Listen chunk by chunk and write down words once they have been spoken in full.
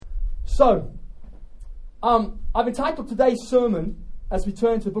So, I've entitled today's sermon, as we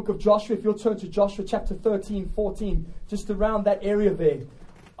turn to the book of Joshua, if you'll turn to Joshua chapter 13, 14, just around that area there.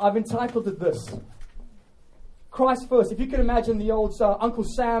 I've entitled it this: Christ first. If you can imagine the old Uncle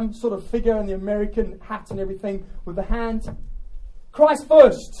Sam sort of figure in the American hat and everything with the hand. Christ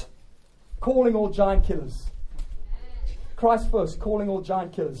first, calling all giant killers. Christ first, calling all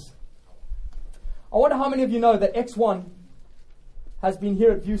giant killers. I wonder how many of you know that X1 has been here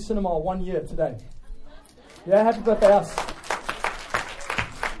at View Cinema 1 year today. Yeah, happy birthday us.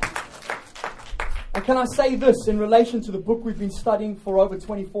 And can I say this in relation to the book we've been studying for over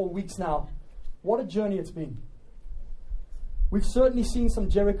 24 weeks now? What a journey it's been. We've certainly seen some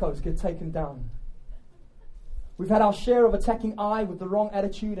Jerichos get taken down. We've had our share of attacking I with the wrong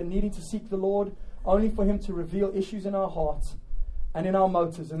attitude and needing to seek the Lord, only for Him to reveal issues in our hearts and in our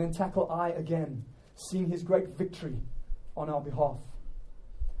motives, and then tackle I again, seeing His great victory on our behalf.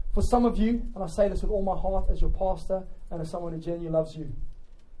 For some of you, and I say this with all my heart as your pastor and as someone who genuinely loves you,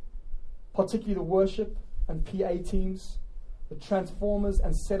 particularly the worship and PA teams, the transformers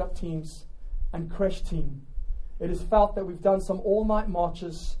and setup teams, and creche team, it is felt that we've done some all-night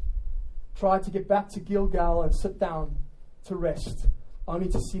marches, tried to get back to Gilgal and sit down to rest, only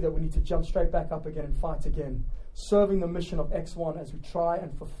to see that we need to jump straight back up again and fight again, serving the mission of X1 as we try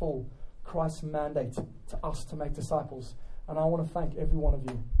and fulfill Christ's mandate to us to make disciples. And I want to thank every one of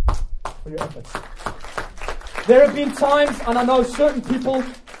you for your efforts. There have been times, and I know certain people,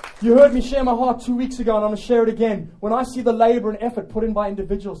 you heard me share my heart 2 weeks ago, and I'm going to share it again. When I see the labor and effort put in by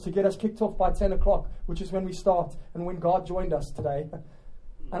individuals to get us kicked off by 10 o'clock, which is when we start, and when God joined us today,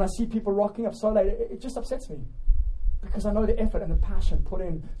 and I see people rocking up so late, it just upsets me. Because I know the effort and the passion put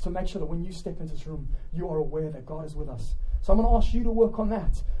in to make sure that when you step into this room, you are aware that God is with us. So I'm going to ask you to work on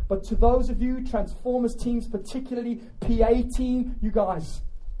that. But to those of you, Transformers teams, particularly PA team, you guys,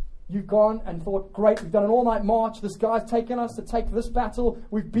 you've gone and thought, great, we've done an all-night march. This guy's taken us to take this battle.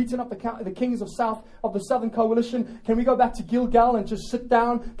 We've beaten up the kings of the Southern Coalition. Can we go back to Gilgal and just sit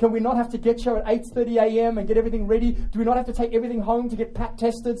down? Can we not have to get here at 8:30 a.m. and get everything ready? Do we not have to take everything home to get pat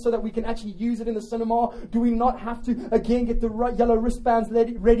tested so that we can actually use it in the cinema? Do we not have to, again, get the yellow wristbands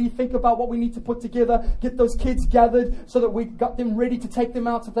ready, think about what we need to put together, get those kids gathered so that we got them ready to take them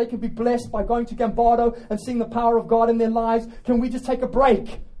out so they can be blessed by going to Gambardo and seeing the power of God in their lives? Can we just take a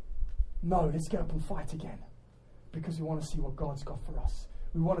break? No, let's get up and fight again, because we want to see what God's got for us.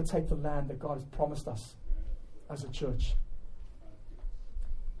 We want to take the land that God has promised us as a church.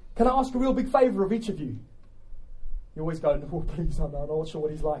 Can I ask a real big favor of each of you? You always go, oh, please, I'm not sure what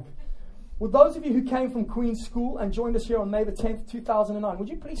he's like. Would those of you who came from Queen's School and joined us here on May the 10th, 2009, would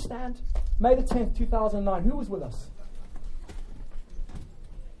you please stand? May the 10th, 2009. Who was with us?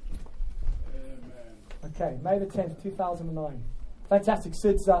 Amen. Okay, May the 10th, 2009. Fantastic.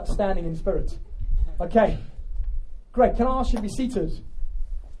 Sid's standing in spirit. Okay. Great. Can I ask you to be seated?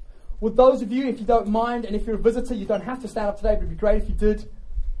 Would those of you, if you don't mind, and if you're a visitor, you don't have to stand up today, but it'd be great if you did.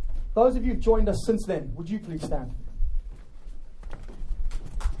 Those of you who've joined us since then, would you please stand?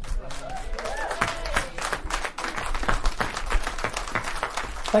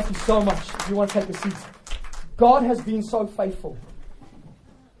 Thank you so much. If you want to take a seat. God has been so faithful.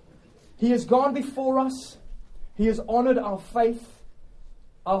 He has gone before us. He has honored our faith,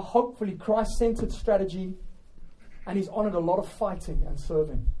 our hopefully Christ-centered strategy, and He's honored a lot of fighting and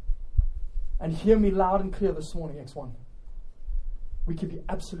serving. And hear me loud and clear this morning, X1. We can be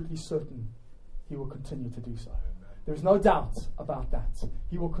absolutely certain He will continue to do so. There's no doubt about that.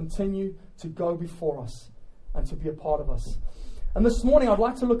 He will continue to go before us and to be a part of us. And this morning I'd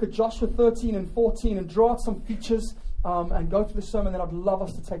like to look at Joshua 13 and 14 and draw out some features and go through the sermon. Then I'd love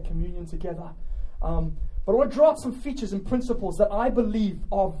us to take communion together. But I want to draw out some features and principles that I believe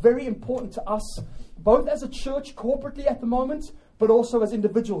are very important to us, both as a church corporately at the moment, but also as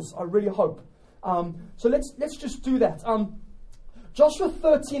individuals, I really hope. So let's just do that. Joshua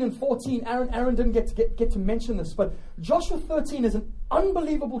 13 and 14, Aaron didn't get to mention this, but Joshua 13 is an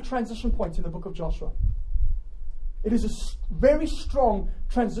unbelievable transition point in the book of Joshua. It is a very strong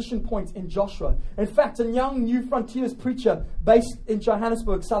transition point in Joshua. In fact, a young New Frontiers preacher based in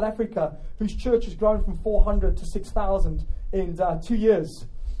Johannesburg, South Africa, whose church has grown from 400 to 6,000 in 2 years,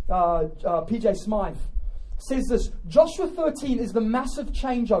 PJ Smythe, says this: Joshua 13 is the massive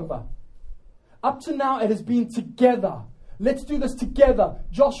changeover. Up to now, it has been together. Let's do this together.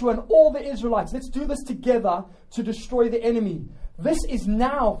 Joshua and all the Israelites, let's do this together to destroy the enemy. This is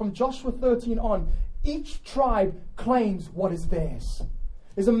now, from Joshua 13 on, each tribe claims what is theirs.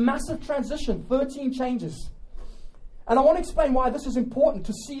 There's a massive transition, 13 changes. And I want to explain why this is important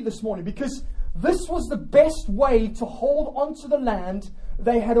to see this morning, because this was the best way to hold on to the land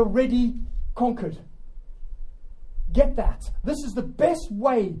they had already conquered. Get that. This is the best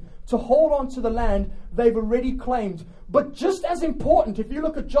way to hold on to the land they've already claimed. But just as important, if you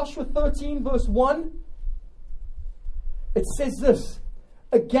look at Joshua 13 verse 1, it says this.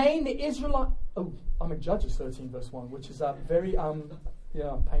 Again, the Israelites... Oh, I'm in Judges 13 verse 1, which is very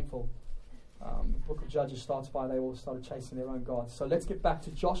painful. The book of Judges starts by they all started chasing their own gods. So let's get back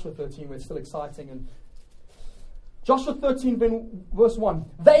to Joshua 13 where it's still exciting. And Joshua 13 verse 1.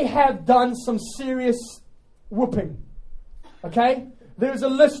 They have done some serious whooping. Okay? There is a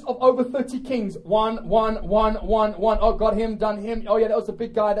list of over 30 kings. One. Oh, got him, done him. Oh, yeah, that was the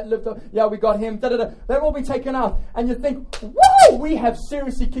big guy that lived up. Yeah, we got him. Da-da-da. They've all been taken out. And you think, whoa, we have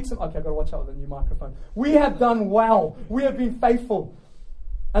seriously kicked some. Okay, I've got to watch out with the new microphone. We have done well. We have been faithful.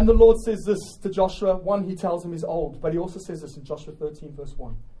 And the Lord says this to Joshua. One, he tells him he's old. But he also says this in Joshua 13, verse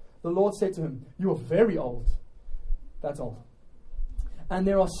 1. The Lord said to him, you are very old. That's old. And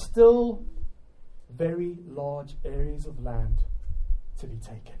there are still very large areas of land to be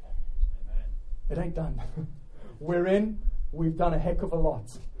taken. Amen. It ain't done. We've done a heck of a lot,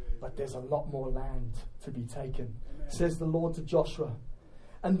 but there's a lot more land to be taken, says the Lord to Joshua.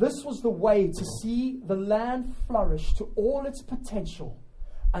 And this was the way to see the land flourish to all its potential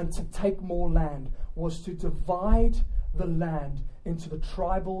and to take more land, was to divide the land into the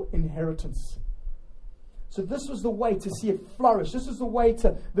tribal inheritance. So this was the way to see it flourish. This is the way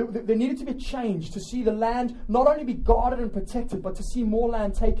to... There needed to be a change to see the land not only be guarded and protected, but to see more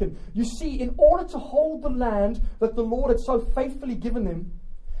land taken. You see, in order to hold the land that the Lord had so faithfully given them,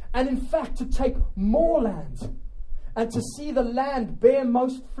 and in fact to take more land, and to see the land bear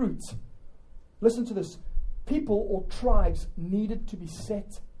most fruit, listen to this, people or tribes needed to be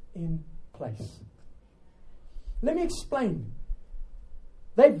set in place. Let me explain.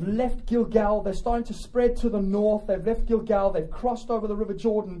 They've left Gilgal. They're starting to spread to the north. They've left Gilgal. They've crossed over the River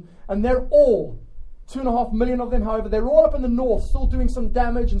Jordan. And they're all, 2.5 million of them, however, they're all up in the north, still doing some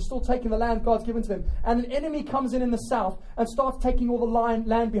damage and still taking the land God's given to them. And an enemy comes in the south and starts taking all the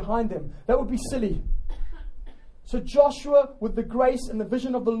land behind them. That would be silly. So Joshua, with the grace and the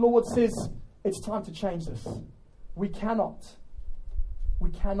vision of the Lord, says, it's time to change this. We cannot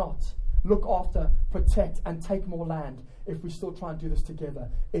look after, protect, and take more land if we still try and do this together.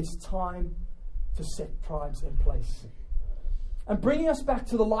 It's time to set tribes in place. And bringing us back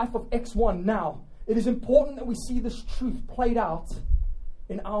to the life of X1 now, it is important that we see this truth played out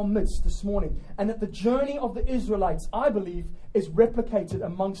in our midst this morning, and that the journey of the Israelites, I believe, is replicated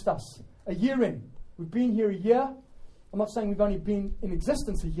amongst us. A year in. We've been here a year. I'm not saying we've only been in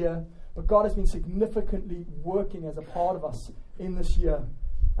existence a year, but God has been significantly working as a part of us in this year.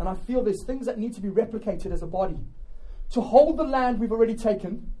 And I feel there's things that need to be replicated as a body. To hold the land we've already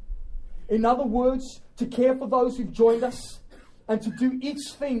taken. In other words, to care for those who've joined us. And to do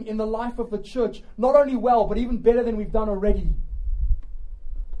each thing in the life of the church, not only well, but even better than we've done already.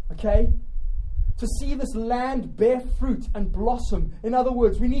 Okay? To see this land bear fruit and blossom. In other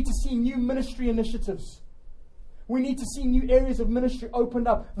words, we need to see new ministry initiatives. We need to see new areas of ministry opened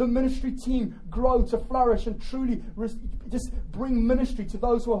up. The ministry team grow to flourish and truly just bring ministry to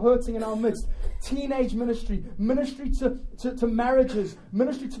those who are hurting in our midst. Teenage ministry, ministry to marriages,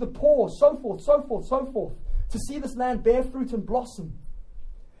 ministry to the poor, so forth. To see this land bear fruit and blossom.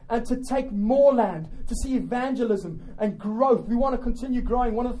 And to take more land, to see evangelism and growth. We want to continue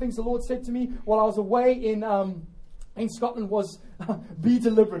growing. One of the things the Lord said to me while I was away in Scotland was, be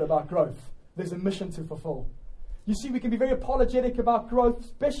deliberate about growth. There's a mission to fulfill. You see, we can be very apologetic about growth,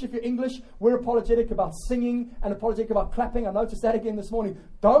 especially if you're English. We're apologetic about singing and apologetic about clapping. I noticed that again this morning.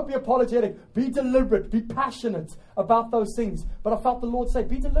 Don't be apologetic. Be deliberate. Be passionate about those things. But I felt the Lord say,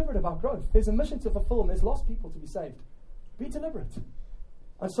 be deliberate about growth. There's a mission to fulfill and there's lost people to be saved. Be deliberate.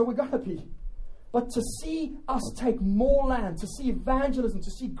 And so we're going to be. But to see us take more land, to see evangelism, to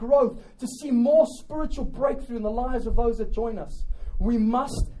see growth, to see more spiritual breakthrough in the lives of those that join us, we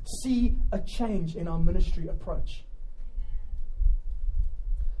must see a change in our ministry approach.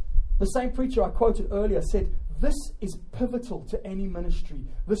 The same preacher I quoted earlier said, this is pivotal to any ministry.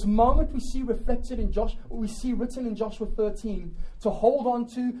 This moment we see reflected in we see written in Joshua 13, to hold on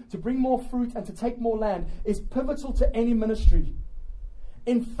to bring more fruit and to take more land, is pivotal to any ministry.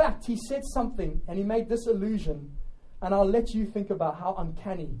 In fact, he said something, and he made this allusion, and I'll let you think about how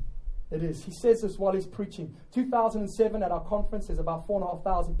uncanny it is. He says this while he's preaching. 2007 at our conference, there's about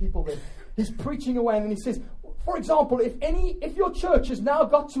 4,500 people there. He's preaching away, and then he says, for example, if your church has now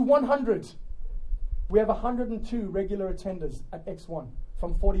got to 100, we have 102 regular attenders at X1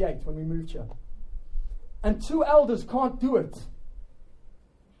 from 48 when we moved here. And 2 elders can't do it.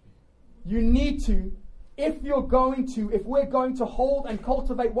 You need to if we're going to hold and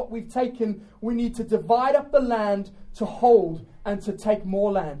cultivate what we've taken, we need to divide up the land to hold and to take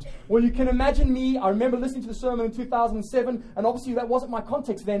more land. Well, you can imagine me. I remember listening to the sermon in 2007, and obviously that wasn't my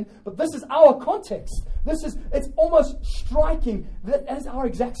context then, but this is our context. It's almost striking that is our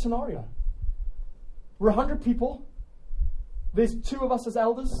exact scenario. We're 100 people. There's 2 of us as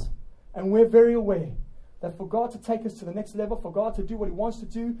elders, and we're very aware that for God to take us to the next level, for God to do what He wants to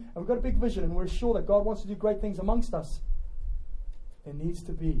do, and we've got a big vision, and we're sure that God wants to do great things amongst us, there needs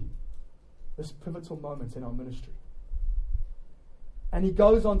to be this pivotal moment in our ministry. And he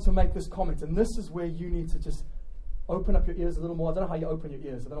goes on to make this comment, and this is where you need to just open up your ears a little more. I don't know how you open your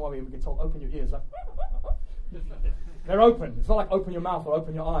ears. I don't know why we ever get told, open your ears. Like, they're open. It's not like open your mouth or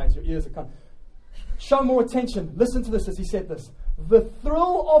open your eyes. Your ears are kind of... Show more attention. Listen to this as he said this. The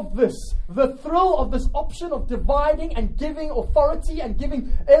thrill of this option of dividing and giving authority and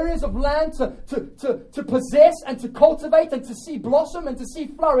giving areas of land to possess and to cultivate and to see blossom and to see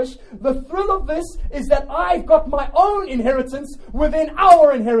flourish, the thrill of this is that I've got my own inheritance within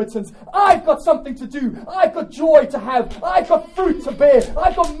our inheritance. I've got something to do. I've got joy to have. I've got fruit to bear.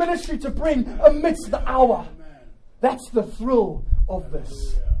 I've got ministry to bring amidst the hour. That's the thrill of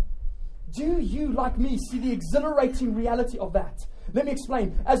this. Do you, like me, see the exhilarating reality of that? Let me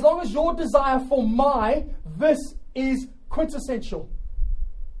explain. As long as your desire for this is quintessential.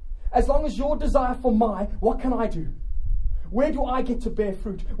 As long as your desire for what can I do? Where do I get to bear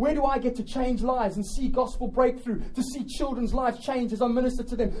fruit? Where do I get to change lives and see gospel breakthrough? To see children's lives change as I minister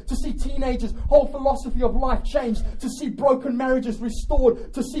to them. To see teenagers' whole philosophy of life change. To see broken marriages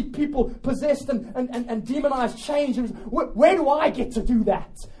restored. To see people possessed and demonized change. Where do I get to do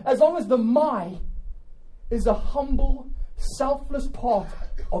that? As long as the is a humble, selfless part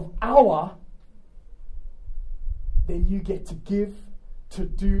of then you get to give, to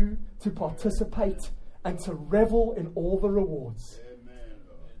do, to participate, and to revel in all the rewards. Amen.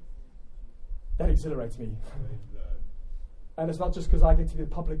 That exhilarates me. And it's not just because I get to be a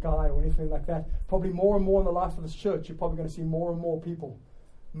public guy or anything like that. Probably more and more in the life of this church, you're probably going to see more and more people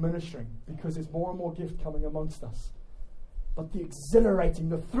ministering because there's more and more gift coming amongst us. But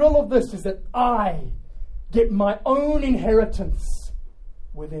the thrill of this is that I get my own inheritance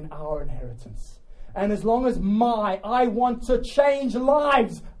within our inheritance. And as long as I want to change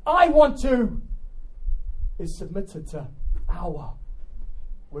lives, is submitted to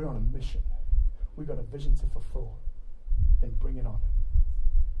we're on a mission. We've got a vision to fulfill. Then bring it on.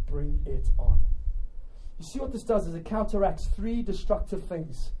 Bring it on. You see what this does is it counteracts 3 destructive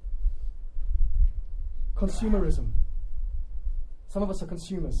things. Consumerism. Some of us are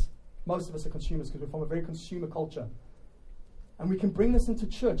consumers. Most of us are consumers because we're from a very consumer culture. And we can bring this into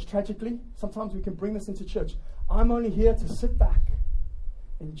church, tragically. Sometimes we can bring this into church. I'm only here to sit back,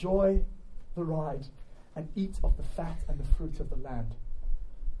 enjoy the ride, and eat of the fat and the fruit of the land.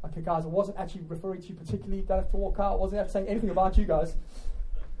 Okay, guys, I wasn't actually referring to you particularly. Don't have to walk out. I wasn't saying anything about you guys.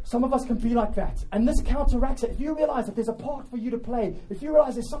 Some of us can be like that. And this counteracts it. If you realize that there's a part for you to play, if you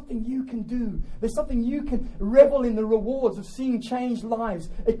realize there's something you can do, there's something you can revel in the rewards of seeing changed lives,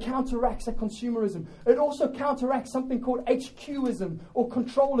 it counteracts that consumerism. It also counteracts something called HQism or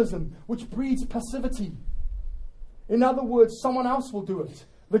controlism, which breeds passivity. In other words, someone else will do it.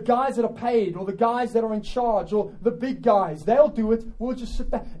 The guys that are paid, or the guys that are in charge, or the big guys, they'll do it. We'll just sit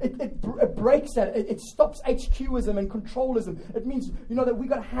back. It breaks that. It stops HQism and controlism. It means, that we've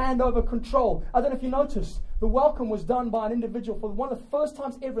got to hand over control. I don't know if you noticed, the welcome was done by an individual for one of the first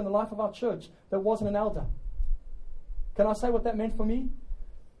times ever in the life of our church that wasn't an elder. Can I say what that meant for me?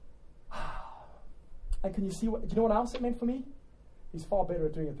 And can you see do you know what else it meant for me? He's far better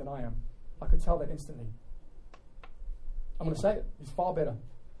at doing it than I am. I could tell that instantly. I'm going to say it. He's far better.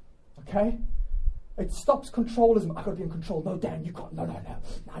 Okay? It stops controlism. I've got to be in control. No, Dan, you can't. No.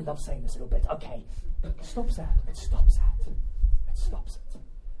 I love saying this a little bit. Okay. It stops that. It stops it.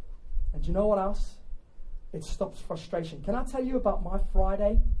 And do you know what else? It stops frustration. Can I tell you about my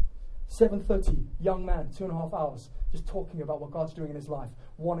Friday? 7:30, young man, 2.5 hours, just talking about what God's doing in his life,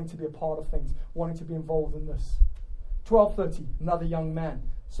 wanting to be a part of things, wanting to be involved in this. 12:30, another young man,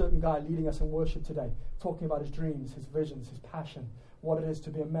 certain guy leading us in worship today, talking about his dreams, his visions, his passion, what it is to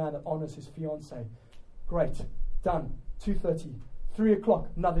be a man that honors his fiancée. Great. Done. 2:30. 3 o'clock,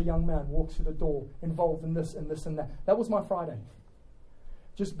 another young man walks through the door, involved in this and this and that. That was my Friday.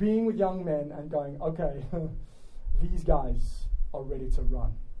 Just being with young men and going, okay, these guys are ready to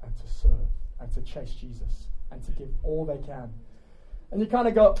run and to serve and to chase Jesus and to give all they can. And you kind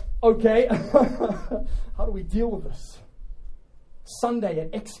of go, okay, how do we deal with this? Sunday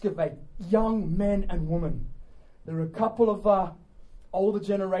at Excavate, young men and women. There are a couple of older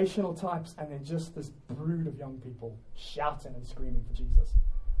generational types, and then just this brood of young people shouting and screaming for Jesus.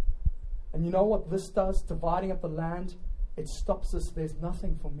 And you know what this does? Dividing up the land, it stops us. There's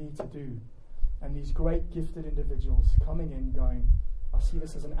nothing for me to do. And these great gifted individuals coming in going, I see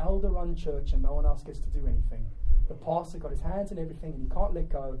this as an elder-run church and no one else gets to do anything. The pastor got his hands in everything and he can't let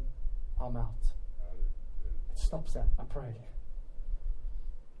go. I'm out. It stops that, I pray.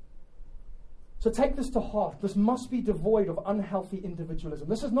 So take this to heart. This must be devoid of unhealthy individualism.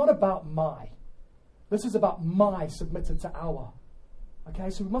 This is not about my. This is about my submitted to our.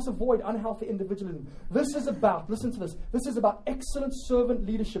 Okay, so we must avoid unhealthy individualism. This is about, listen to this, this is about excellent servant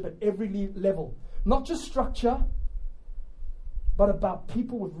leadership at every level. Not just structure, but about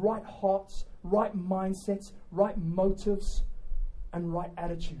people with right hearts, right mindsets, right motives, and right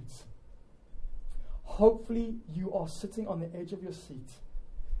attitudes. Hopefully you are sitting on the edge of your seat,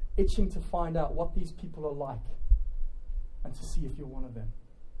 itching to find out what these people are like and to see if you're one of them.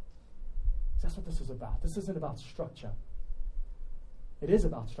 That's what this is about. This isn't about structure. It is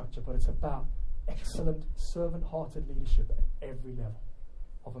about structure, but it's about excellent servant-hearted leadership at every level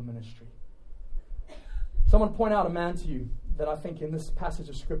of a ministry. Someone point out a man to you that I think in this passage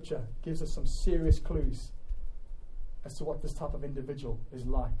of Scripture gives us some serious clues as to what this type of individual is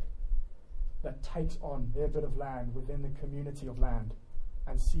like, that takes on their bit of land within the community of land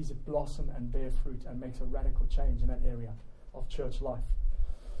and sees it blossom and bear fruit and makes a radical change in that area of church life.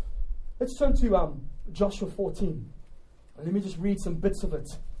 Let's turn to Joshua 14. And let me just read some bits of it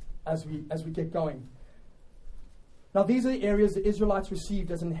as we get going. Now these are the areas the Israelites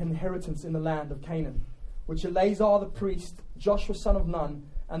received as an inheritance in the land of Canaan, which Eleazar the priest, Joshua son of Nun,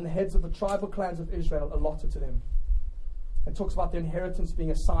 and the heads of the tribal clans of Israel allotted to them. It talks about the inheritance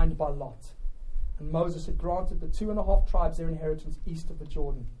being assigned by lot. And Moses had granted the 2.5 tribes their inheritance east of the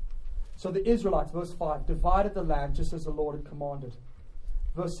Jordan. So the Israelites, verse 5, divided the land just as the Lord had commanded.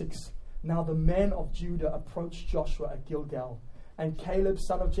 Verse 6, now the men of Judah approached Joshua at Gilgal, and Caleb,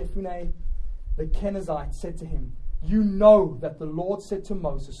 son of Jephunneh, the Kenizzite, said to him, you know that the Lord said to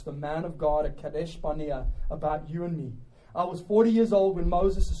Moses, the man of God at Kadesh Barnea, about you and me. I was 40 years old when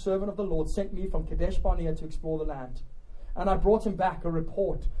Moses, the servant of the Lord, sent me from Kadesh Barnea to explore the land. And I brought him back a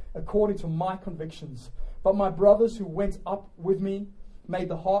report according to my convictions. But my brothers who went up with me made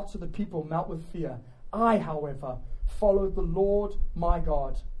the hearts of the people melt with fear. I, however, followed the Lord my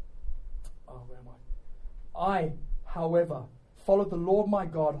God. I, however, followed the Lord my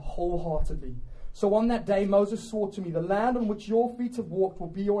God wholeheartedly. So on that day Moses swore to me, the land on which your feet have walked will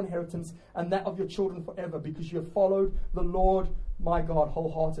be your inheritance and that of your children forever, because you have followed the Lord my God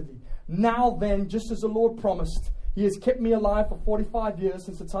wholeheartedly. Now then, just as the Lord promised, he has kept me alive for 45 years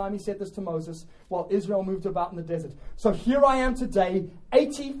since the time he said this to Moses, while Israel moved about in the desert. So here I am today,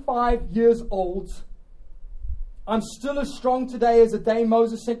 85 years old. I'm still as strong today as the day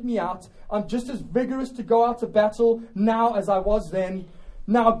Moses sent me out. I'm just as vigorous to go out to battle now as I was then.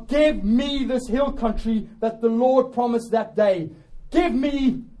 Now give me this hill country that the Lord promised that day. Give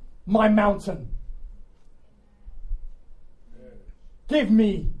me my mountain. Give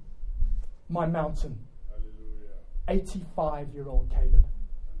me my mountain. 85-year-old Caleb.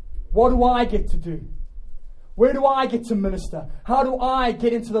 What do I get to do? Where do I get to minister? How do I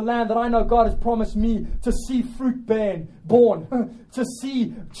get into the land that I know God has promised me to see fruit born, to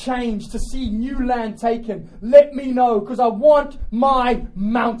see change, to see new land taken? Let me know, because I want my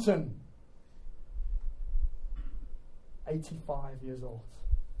mountain. 85 years old.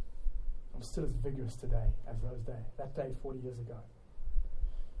 I'm still as vigorous today as that day 40 years ago.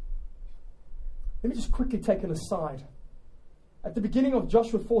 Let me just quickly take an aside. At the beginning of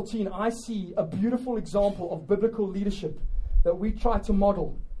Joshua 14, I see a beautiful example of biblical leadership that we try to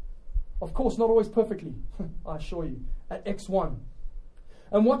model. Of course, not always perfectly, I assure you, at X1.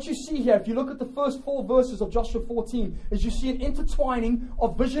 And what you see here, if you look at the first 4 verses of Joshua 14, is you see an intertwining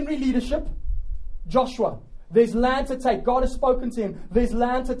of visionary leadership. Joshua, there's land to take. God has spoken to him. There's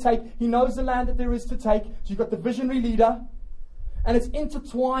land to take. He knows the land that there is to take. So you've got the visionary leader. And it's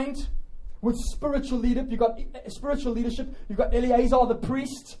intertwined with spiritual leadership. You've got spiritual leadership. You've got Eleazar the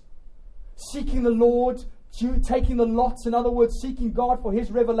priest seeking the Lord, taking the lots. In other words, seeking God for his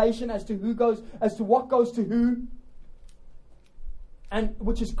revelation as to what goes to who, and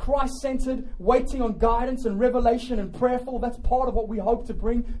which is Christ-centered, waiting on guidance and revelation and prayerful. That's part of what we hope to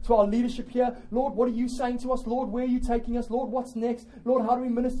bring to our leadership here. Lord, what are you saying to us? Lord, where are you taking us? Lord, what's next? Lord, how do we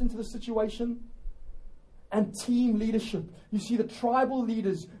minister into the situation? And team leadership. You see the tribal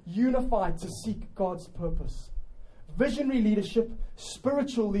leaders unified to seek God's purpose. Visionary leadership,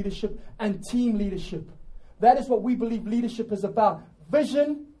 spiritual leadership, and team leadership. That is what we believe leadership is about.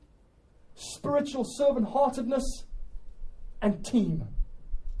 Vision, spiritual servant-heartedness, and team.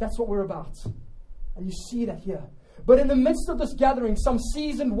 That's what we're about. And you see that here. But in the midst of this gathering, some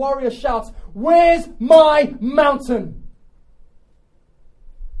seasoned warrior shouts, "Where's my mountain?"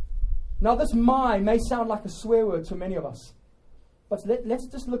 Now this may sound like a swear word to many of us. But let's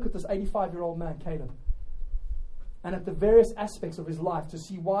just look at this 85-year-old man, Caleb, and at the various aspects of his life to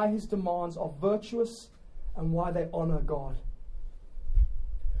see why his demands are virtuous and why they honor God.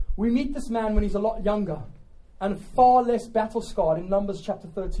 We meet this man when he's a lot younger and far less battle-scarred in Numbers chapter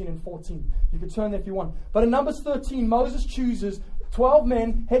 13 and 14. You can turn there if you want. But in Numbers 13, Moses chooses 12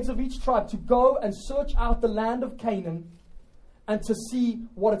 men, heads of each tribe, to go and search out the land of Canaan and to see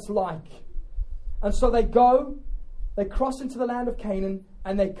what it's like. And so they go, they cross into the land of Canaan,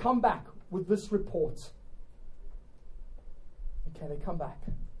 and they come back with this report. Okay, they come back.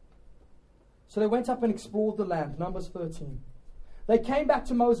 So they went up and explored the land, Numbers 13. They came back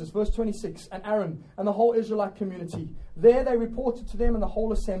to Moses, verse 26, and Aaron and the whole Israelite community. There they reported to them and the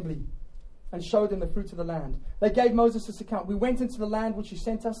whole assembly and showed them the fruit of the land. They gave Moses this account. We went into the land which you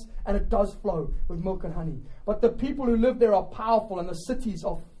sent us, and it does flow with milk and honey. But the people who live there are powerful, and the cities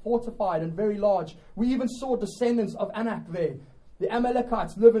are fortified and very large. We even saw descendants of Anak there. The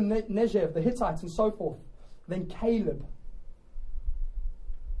Amalekites live in Negev, the Hittites, and so forth. Then Caleb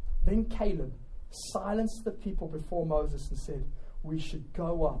silenced the people before Moses and said, "We should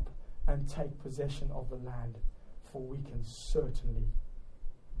go up and take possession of the land, for we can certainly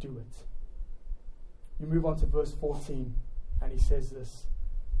do it." You move on to verse 14, and he says this: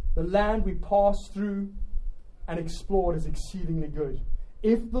 "The land we passed through and explored is exceedingly good.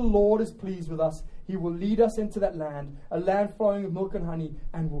 If the Lord is pleased with us, he will lead us into that land, a land flowing with milk and honey,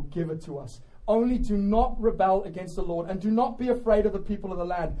 and will give it to us. Only do not rebel against the Lord, and do not be afraid of the people of the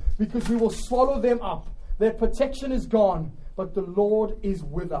land, because we will swallow them up. Their protection is gone, but the Lord is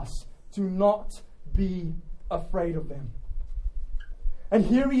with us. Do not be afraid of them." And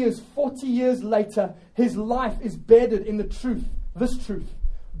here he is, 40 years later. His life is bedded in the truth, this truth.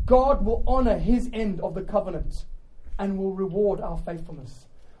 God will honor his end of the covenant and will reward our faithfulness.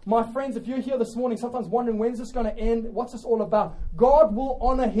 My friends, if you're here this morning, sometimes wondering, when's this going to end? What's this all about? God will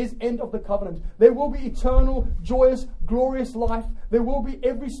honor his end of the covenant. There will be eternal, joyous, glorious life. There will be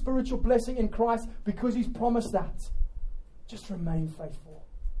every spiritual blessing in Christ because he's promised that. Just remain faithful.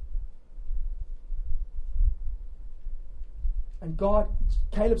 And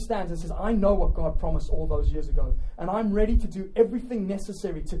Caleb stands and says, "I know what God promised all those years ago, and I'm ready to do everything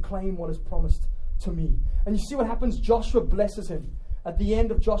necessary to claim what is promised to me." And you see what happens? Joshua blesses him. At the end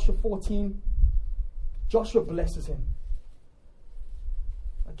of Joshua 14, Joshua blesses him.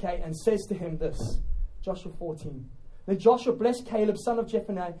 Okay, and says to him this, Joshua 14. "Then Joshua blessed Caleb, son of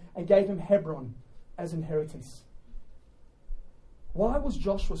Jephunneh, and gave him Hebron as inheritance." Why was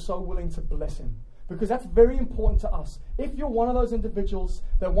Joshua so willing to bless him? Because that's very important to us. If you're one of those individuals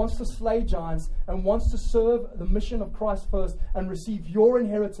that wants to slay giants and wants to serve the mission of Christ first and receive your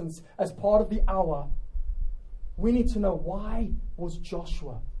inheritance as part of the hour, we need to know, why was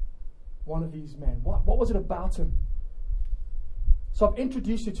Joshua one of these men? What was it about him? So I've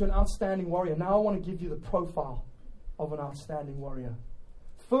introduced you to an outstanding warrior. Now I want to give you the profile of an outstanding warrior.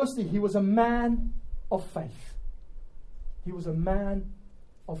 Firstly, he was a man of faith. He was a man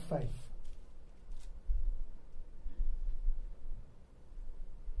of faith.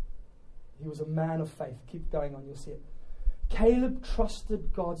 He was a man of faith. Keep going on, you'll see it. Caleb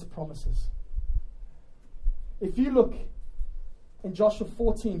trusted God's promises. If you look in Joshua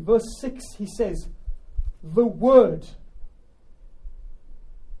 14, verse 6, he says, "The word."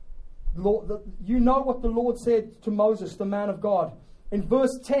 You know what the Lord said to Moses, the man of God. In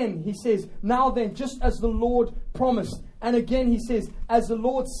verse 10, he says, "Now then, just as the Lord promised." And again he says, "As the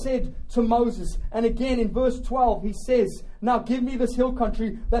Lord said to Moses." And again in verse 12, he says, "Now give me this hill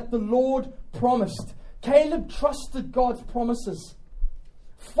country that the Lord promised." Caleb trusted God's promises.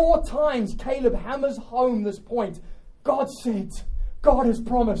 4 times Caleb hammers home this point. God said, God has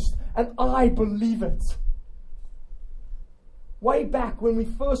promised, and I believe it. Way back when we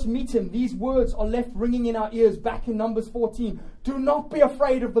first meet him, these words are left ringing in our ears back in Numbers 14. "Do not be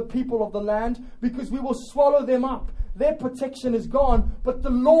afraid of the people of the land, because we will swallow them up. Their protection is gone, but the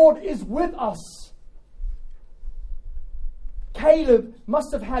Lord is with us." Caleb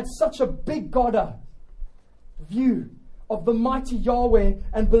must have had such a big God view of the mighty Yahweh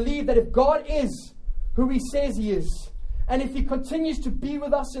and believe that if God is who he says he is, and if he continues to be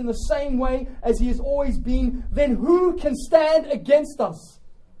with us in the same way as he has always been, then who can stand against us?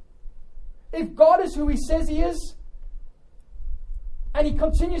 If God is who he says he is, and he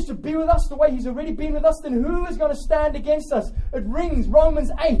continues to be with us the way he's already been with us, then who is going to stand against us? It rings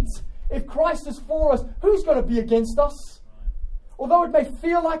Romans 8. If Christ is for us, who's going to be against us? Although it may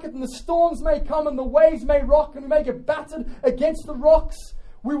feel like it and the storms may come and the waves may rock and we may get battered against the rocks,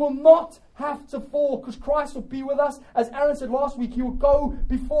 we will not have to fall because Christ will be with us. As Aaron said last week, He will go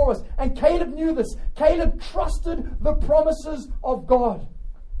before us. And Caleb knew this. Caleb trusted the promises of God.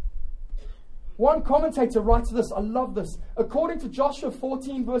 One commentator writes this. I love this. According to Joshua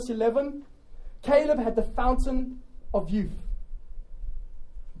 14 verse 11, Caleb had the fountain of youth.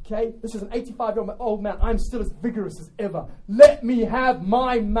 Okay, this is an 85-year-old man. I'm still as vigorous as ever. Let me have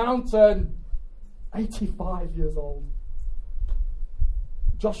my mountain. 85 years old.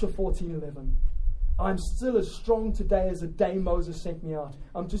 Joshua 14:11. I'm still as strong today as the day Moses sent me out.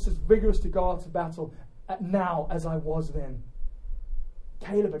 I'm just as vigorous to go out to battle now as I was then.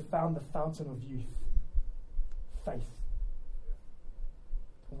 Caleb had found the fountain of youth. Faith.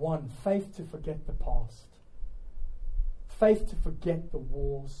 1. Faith to forget the past. Faith to forget the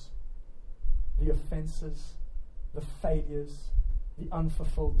wars, the offenses, the failures, the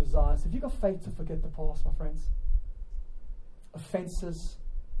unfulfilled desires. Have you got faith to forget the past, my friends? Offenses,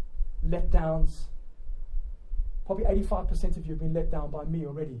 letdowns. Probably 85% of you have been let down by me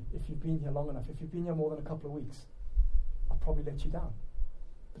already if you've been here long enough. If you've been here more than a couple of weeks, I've probably let you down.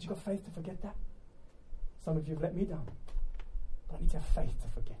 But you've got faith to forget that. Some of you have let me down. But I need to have faith to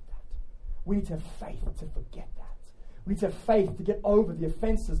forget that. We need to have faith to forget that. We need to have faith to get over the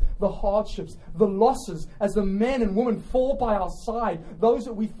offenses, the hardships, the losses as the men and women fall by our side. Those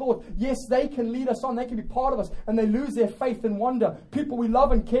that we thought, yes, they can lead us on, they can be part of us, and they lose their faith and wonder. People we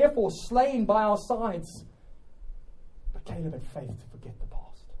love and care for slain by our sides. But Caleb had faith to forget the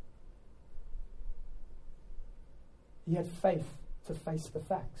past. He had faith to face the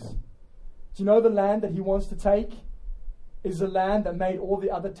facts. Do you know the land that he wants to take is the land that made all the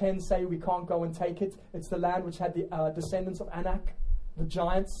other 10 say we can't go and take it? It's the land which had the descendants of Anak, the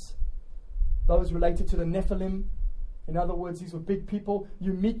giants, those related to the Nephilim. In other words, these were big people.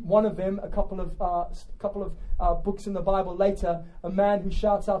 You meet one of them a couple of books in the Bible later, a man who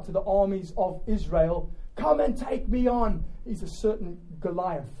shouts out to the armies of Israel, "Come and take me on." He's a certain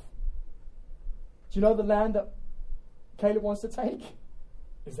Goliath. Do you know the land that Caleb wants to take?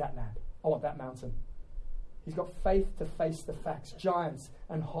 Is that land. I want that mountain. He's got faith to face the facts, giants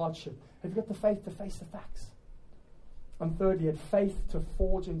and hardship. Have you got the faith to face the facts? And thirdly, he had faith to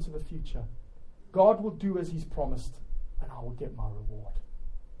forge into the future. God will do as He's promised, and I will get my reward.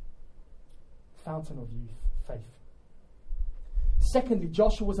 Fountain of youth, faith. Secondly,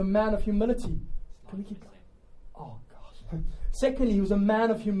 Joshua was a man of humility. Can we keep going? Oh, gosh. Secondly, he was a man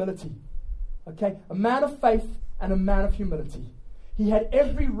of humility. Okay? A man of faith and a man of humility. He had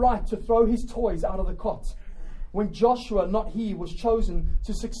every right to throw his toys out of the cot when Joshua, not he, was chosen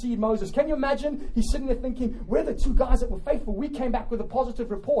to succeed Moses. Can you imagine? He's sitting there thinking, we're the two guys that were faithful. We came back with a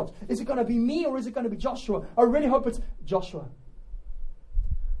positive report. Is it going to be me or is it going to be Joshua? I really hope it's Joshua.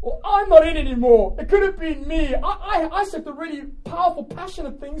 Well, I'm not in anymore. It could have been me. I said the really powerful,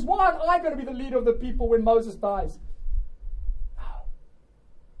 passionate things. Why aren't I going to be the leader of the people when Moses dies? No.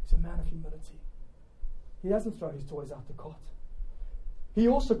 He's a man of humility. He doesn't throw his toys out the cot. He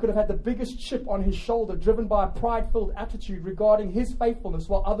also could have had the biggest chip on his shoulder, driven by a pride-filled attitude regarding his faithfulness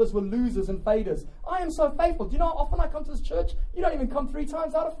while others were losers and faders. I am so faithful. Do you know how often I come to this church? You don't even come 3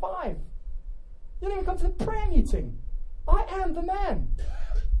 times out of 5. You don't even come to the prayer meeting. I am the man.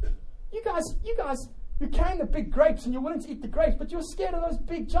 You guys, you're carrying the big grapes and you're willing to eat the grapes, but you're scared of those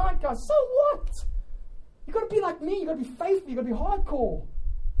big giant guys. So what? You've got to be like me. You've got to be faithful. You've got to be hardcore.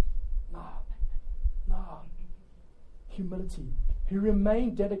 No. Humility. He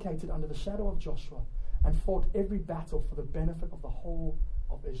remained dedicated under the shadow of Joshua and fought every battle for the benefit of the whole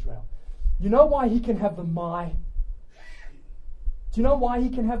of Israel. You know why he can have the my? Do you know why he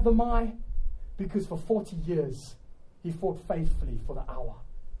can have the my? Because for 40 years, he fought faithfully for the hour.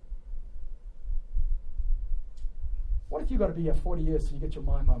 What if you've got to be here 40 years till you get your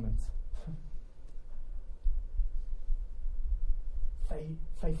my moment?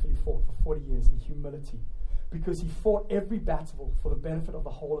 Faithfully fought for 40 years in humility. Because he fought every battle for the benefit of the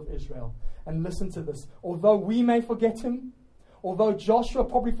whole of Israel. And listen to this. Although we may forget him, although Joshua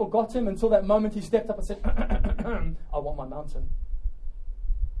probably forgot him until that moment he stepped up and said, I want my mountain.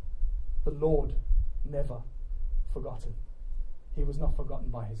 The Lord never forgot him. He was not forgotten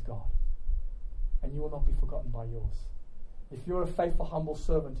by his God. And you will not be forgotten by yours. If you're a faithful, humble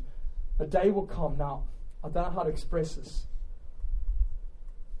servant, a day will come. Now, I don't know how to express this.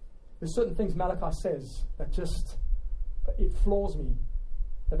 There's certain things Malachi says that just, it floors me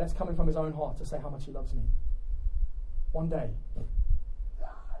that that's coming from his own heart to say how much he loves me. One day,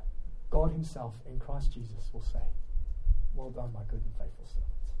 God himself in Christ Jesus will say, well done, my good and faithful servant.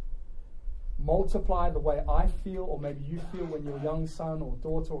 multiply the way I feel, or maybe you feel when your young son or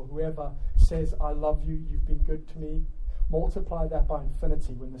daughter or whoever says, I love you, you've been good to me. Multiply that by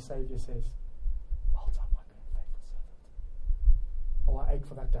infinity when the Savior says, well done, my good and faithful servant. Oh, I ache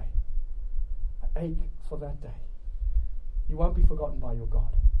for that day. I ache for that day. You won't be forgotten by your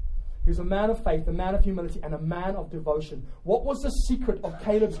God. He was a man of faith, a man of humility, and a man of devotion. What was the secret of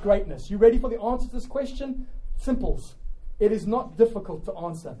Caleb's greatness? You ready for the answer to this question? Simples. It is not difficult to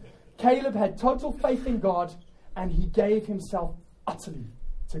answer. Caleb had total faith in God, and he gave himself utterly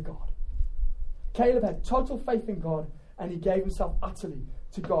to God. Caleb had total faith in God, and he gave himself utterly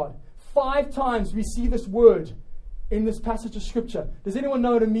to God. 5 times we see this word in this passage of Scripture. Does anyone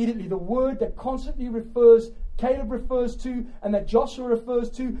know it immediately? The word that constantly Caleb refers to, and that Joshua refers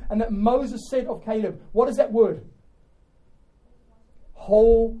to, and that Moses said of Caleb. What is that word?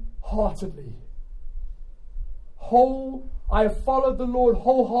 Wholeheartedly. I have followed the Lord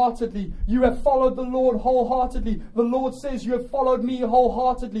wholeheartedly. You have followed the Lord wholeheartedly. The Lord says, you have followed me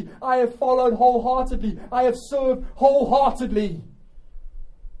wholeheartedly. I have followed wholeheartedly. I have served wholeheartedly.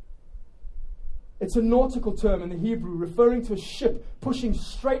 It's a nautical term in the Hebrew referring to a ship pushing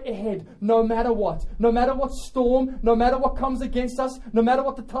straight ahead no matter what. No matter what storm, no matter what comes against us, no matter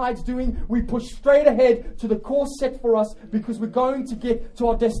what the tide's doing, we push straight ahead to the course set for us because we're going to get to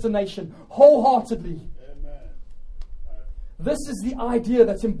our destination wholeheartedly. Amen. This is the idea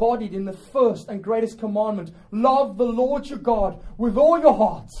that's embodied in the first and greatest commandment. Love the Lord your God with all your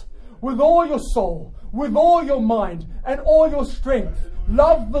heart, with all your soul, with all your mind, and all your strength.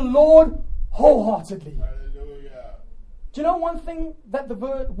 Love the Lord wholeheartedly. Hallelujah. Do you know one thing that the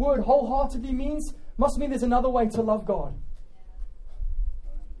word wholeheartedly means? Must mean there's another way to love God.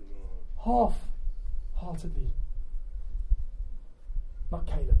 Half-heartedly. Not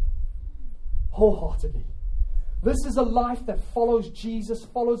Caleb. Wholeheartedly. This is a life that follows Jesus,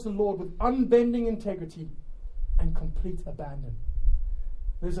 follows the Lord with unbending integrity and complete abandon.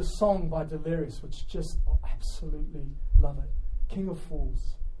 There's a song by Delirious which just absolutely love it. King of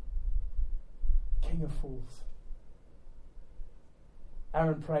Fools. King of Fools.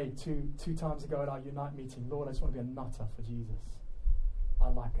 Aaron prayed two times ago at our Unite meeting, Lord, I just want to be a nutter for Jesus. I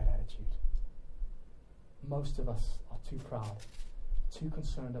like that attitude. Most of us are too proud, too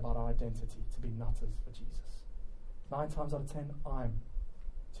concerned about our identity to be nutters for Jesus. 9 times out of 10, I'm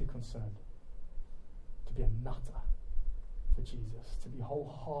too concerned to be a nutter for Jesus, to be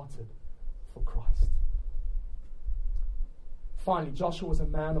wholehearted for Christ. Finally, Joshua was a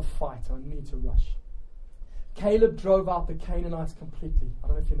man of fight. I need to rush. Caleb drove out the Canaanites completely. I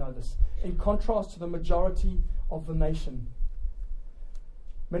don't know if you know this. In contrast to the majority of the nation,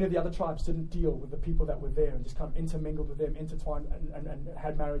 many of the other tribes didn't deal with the people that were there and just kind of intermingled with them, intertwined and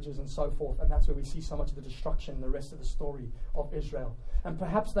had marriages and so forth. And that's where we see so much of the destruction in the rest of the story of Israel. And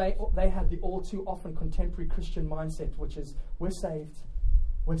perhaps they had the all too often contemporary Christian mindset, which is, we're saved,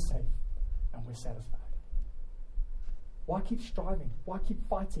 we're safe, and we're satisfied. Why keep striving? Why keep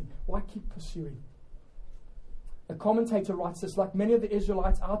fighting? Why keep pursuing? A commentator writes this, like many of the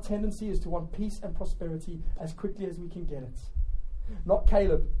Israelites, our tendency is to want peace and prosperity as quickly as we can get it. Not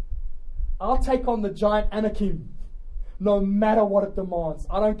Caleb. I'll take on the giant Anakim no matter what it demands.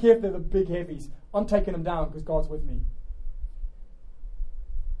 I don't care if they're the big heavies. I'm taking them down because God's with me.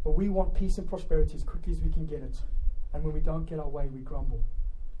 But we want peace and prosperity as quickly as we can get it. And when we don't get our way, we grumble.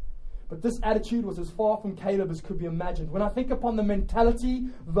 But this attitude was as far from Caleb as could be imagined. When I think upon the mentality,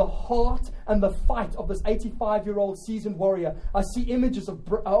 the heart, and the fight of this 85-year-old seasoned warrior, I see images of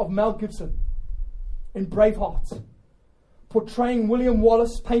Mel Gibson in Braveheart, portraying William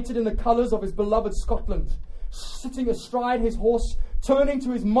Wallace painted in the colours of his beloved Scotland, sitting astride his horse, turning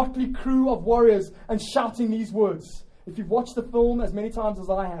to his motley crew of warriors and shouting these words. If you've watched the film as many times as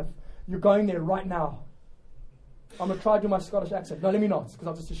I have, you're going there right now. I'm going to try to do my Scottish accent. No, let me not, because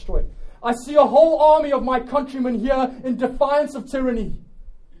I'll just destroy it. I see a whole army of my countrymen here in defiance of tyranny.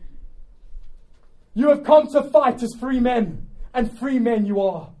 You have come to fight as free men, and free men you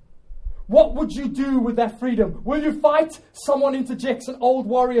are. What would you do with that freedom? Will you fight? Someone interjects, an old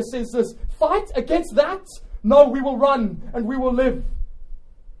warrior says this. Fight against that? No, we will run and we will live.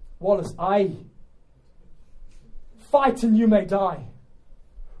 Wallace, aye. Fight and you may die.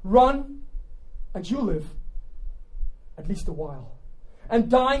 Run and you'll live. At least a while. And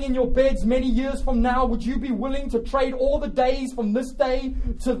dying in your beds many years from now, would you be willing to trade all the days from this day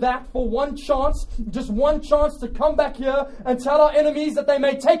to that for one chance, just one chance to come back here and tell our enemies that they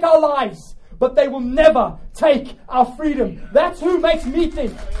may take our lives, but they will never take our freedom? That's who makes me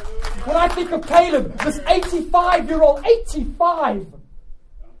think. When I think of Caleb, this 85-year-old, 85,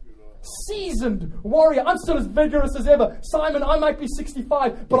 seasoned warrior. I'm still as vigorous as ever. Simon, I might be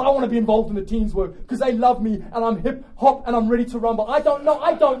 65, but I want to be involved in the teens work because they love me and I'm hip hop and I'm ready to rumble. I don't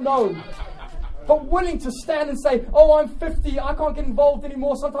know. But willing to stand and say, oh, I'm 50, I can't get involved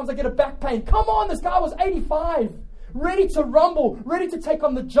anymore. Sometimes I get a back pain. Come on, this guy was 85. Ready to rumble, ready to take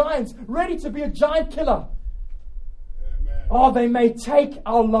on the giants, ready to be a giant killer. Oh, they may take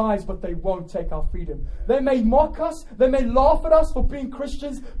our lives, but they won't take our freedom. They may mock us. They may laugh at us for being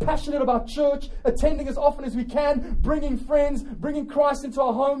Christians, passionate about church, attending as often as we can, bringing friends, bringing Christ into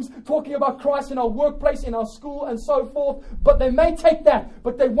our homes, talking about Christ in our workplace, in our school, and so forth. But they may take that,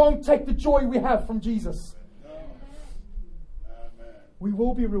 but they won't take the joy we have from Jesus. We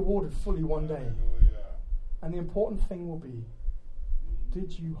will be rewarded fully one day. And the important thing will be,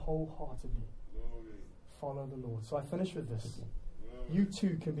 did you wholeheartedly follow the Lord? So I finish with this. You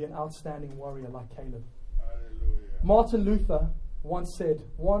too can be an outstanding warrior like Caleb. Hallelujah. Martin Luther once said,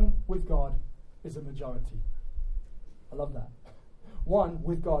 one with God is a majority. I love that. One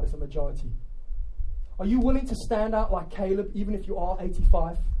with God is a majority. Are you willing to stand out like Caleb even if you are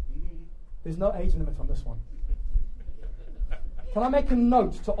 85? There's no age limit on this one. Can I make a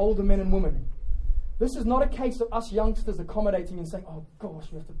note to older men and women? This is not a case of us youngsters accommodating and saying, oh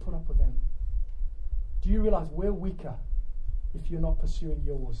gosh, we have to put up with them. Do you realize we're weaker if you're not pursuing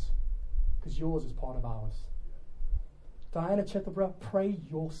yours? Because yours is part of ours. Diana Chethabra, pray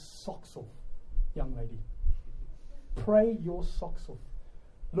your socks off, young lady. Pray your socks off.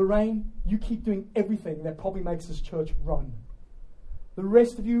 Lorraine, you keep doing everything that probably makes this church run. The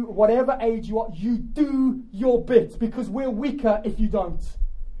rest of you, whatever age you are, you do your bit because we're weaker if you don't.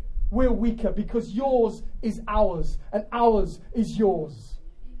 We're weaker because yours is ours and ours is yours.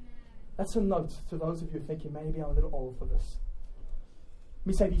 That's a note to those of you thinking, maybe I'm a little old for this. Let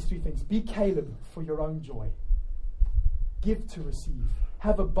me say these three things. Be Caleb for your own joy. Give to receive.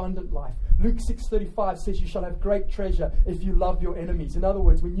 Have abundant life. Luke 6:35 says you shall have great treasure if you love your enemies. In other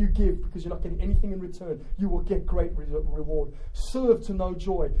words, when you give because you're not getting anything in return, you will get great reward. Serve to know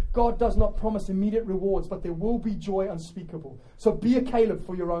joy. God does not promise immediate rewards, but there will be joy unspeakable. So be a Caleb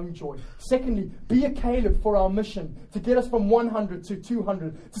for your own joy. Secondly, be a Caleb for our mission, to get us from 100 to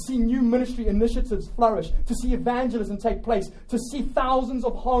 200, to see new ministry initiatives flourish, to see evangelism take place, to see thousands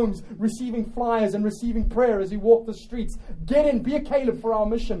of homes receiving flyers and receiving prayer as we walk the streets. Get in, be a Caleb for our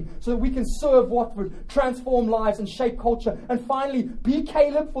mission so that we can serve Watford, transform lives and shape culture. And finally, be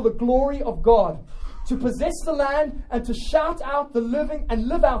Caleb for the glory of God, to possess the land and to shout out the living and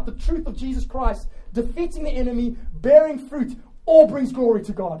live out the truth of Jesus Christ, defeating the enemy, bearing fruit, all brings glory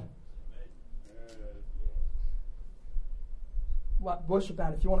to God. Well, worship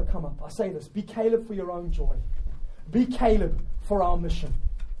band, if you want to come up, I say this: be Caleb for your own joy, be Caleb for our mission,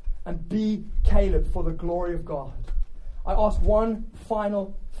 and be Caleb for the glory of God. I ask one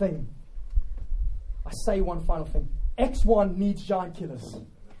final thing. I say one final thing. X1 needs giant killers.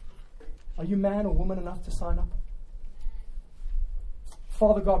 Are you man or woman enough to sign up?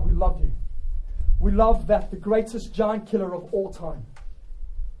 Father God, we love you. We love that the greatest giant killer of all time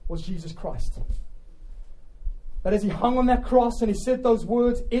was Jesus Christ. That as he hung on that cross and he said those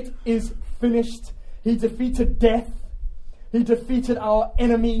words, "It is finished," he defeated death. He defeated our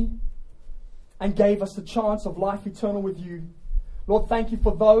enemy and gave us the chance of life eternal with you. Lord, thank you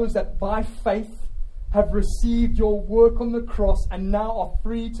for those that by faith have received your work on the cross and now are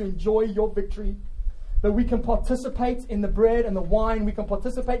free to enjoy your victory. That we can participate in the bread and the wine, we can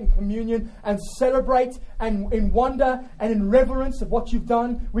participate in communion and celebrate and in wonder and in reverence of what you've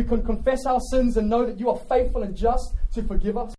done. We can confess our sins and know that you are faithful and just to forgive us.